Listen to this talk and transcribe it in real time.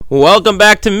Welcome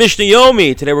back to Mishna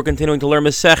Yomi. Today we're continuing to learn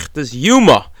Masechtas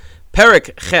Yoma,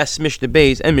 Perek, Ches, Mishna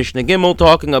Beis, and Mishna Gimel,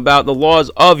 talking about the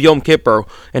laws of Yom Kippur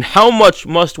and how much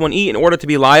must one eat in order to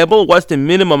be liable. What's the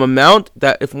minimum amount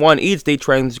that if one eats, they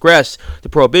transgress the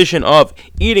prohibition of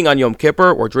eating on Yom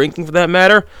Kippur, or drinking for that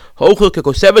matter. One who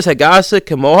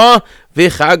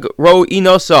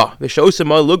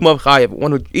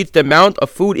eats the amount of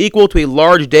food equal to a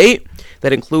large date,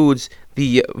 that includes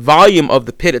the volume of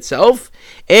the pit itself,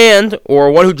 and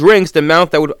or one who drinks the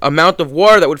amount of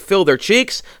water that would fill their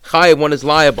cheeks, chayav, one is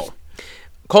liable.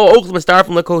 All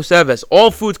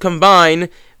foods combine,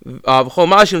 and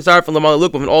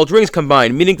all drinks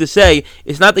combined, meaning to say,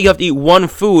 it's not that you have to eat one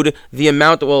food, the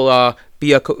amount that will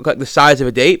be the size of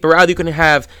a date, but rather you can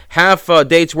have half a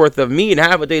date's worth of meat and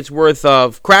half a date's worth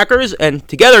of crackers, and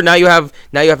together now you have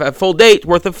a full date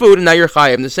worth of food, and now you're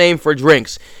chayav. And the same for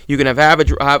drinks. You can have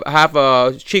half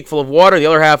a cheek full of water, the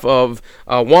other half of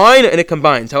wine, and it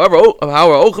combines. However,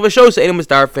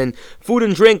 food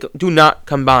and drink do not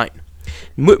combine.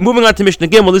 Moving on to Mishnah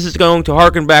Gimel, this is going to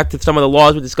harken back to some of the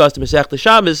laws we discussed in Masechtas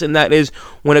Shabbos, and that is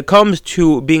when it comes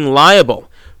to being liable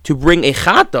to bring a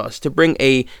chatas, to bring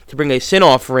a sin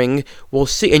offering. We'll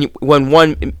see, and when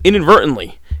one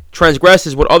inadvertently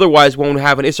transgresses what otherwise one would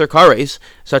have an Isser Kares,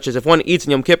 such as if one eats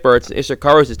in Yom Kippur, it's Isser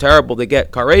Kares is terrible, they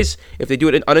get Kares. If they do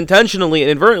it unintentionally and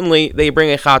inadvertently, they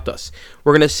bring a chatas.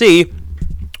 We're going to see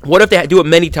what if they do it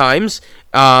many times,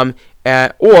 or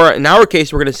in our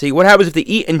case, we're going to see what happens if they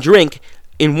eat and drink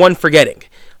in one forgetting.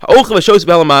 A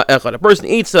person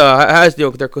eats, has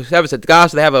their kusevas at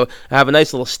gas, they have a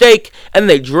nice little steak, and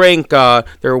they drink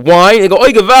their wine. They go,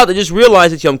 oy gevalt, they just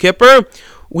realize it's Yom Kippur.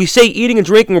 We say eating and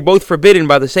drinking are both forbidden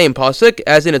by the same pasuk,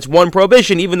 as in it's one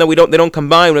prohibition, even though they don't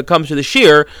combine when it comes to the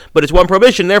shear, but it's one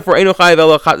prohibition. Therefore, they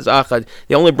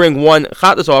only bring one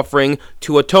chatas offering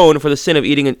to atone for the sin of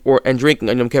eating and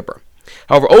drinking on Yom Kippur.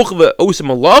 However,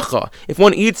 if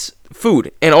one eats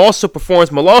food and also performs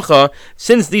malacha,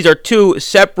 since these are two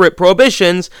separate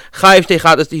prohibitions,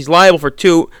 he's liable for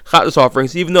two chatas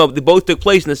offerings, even though they both took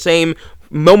place in the same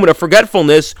moment of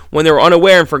forgetfulness when they were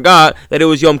unaware and forgot that it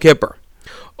was Yom Kippur.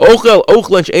 What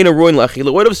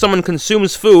if someone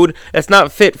consumes food that's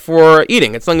not fit for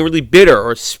eating? It's something really bitter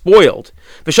or spoiled.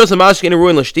 Or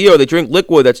they drink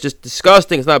liquid that's just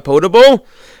disgusting, it's not potable.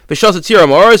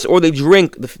 Or they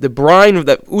drink the brine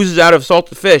that oozes out of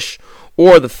salted fish,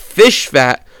 or the fish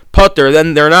fat, putter,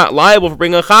 then they're not liable for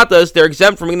bringing a chatas. They're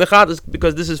exempt from bringing the chatas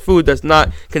because this is food that's not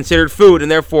considered food,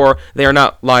 and therefore they are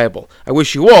not liable. I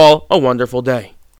wish you all a wonderful day.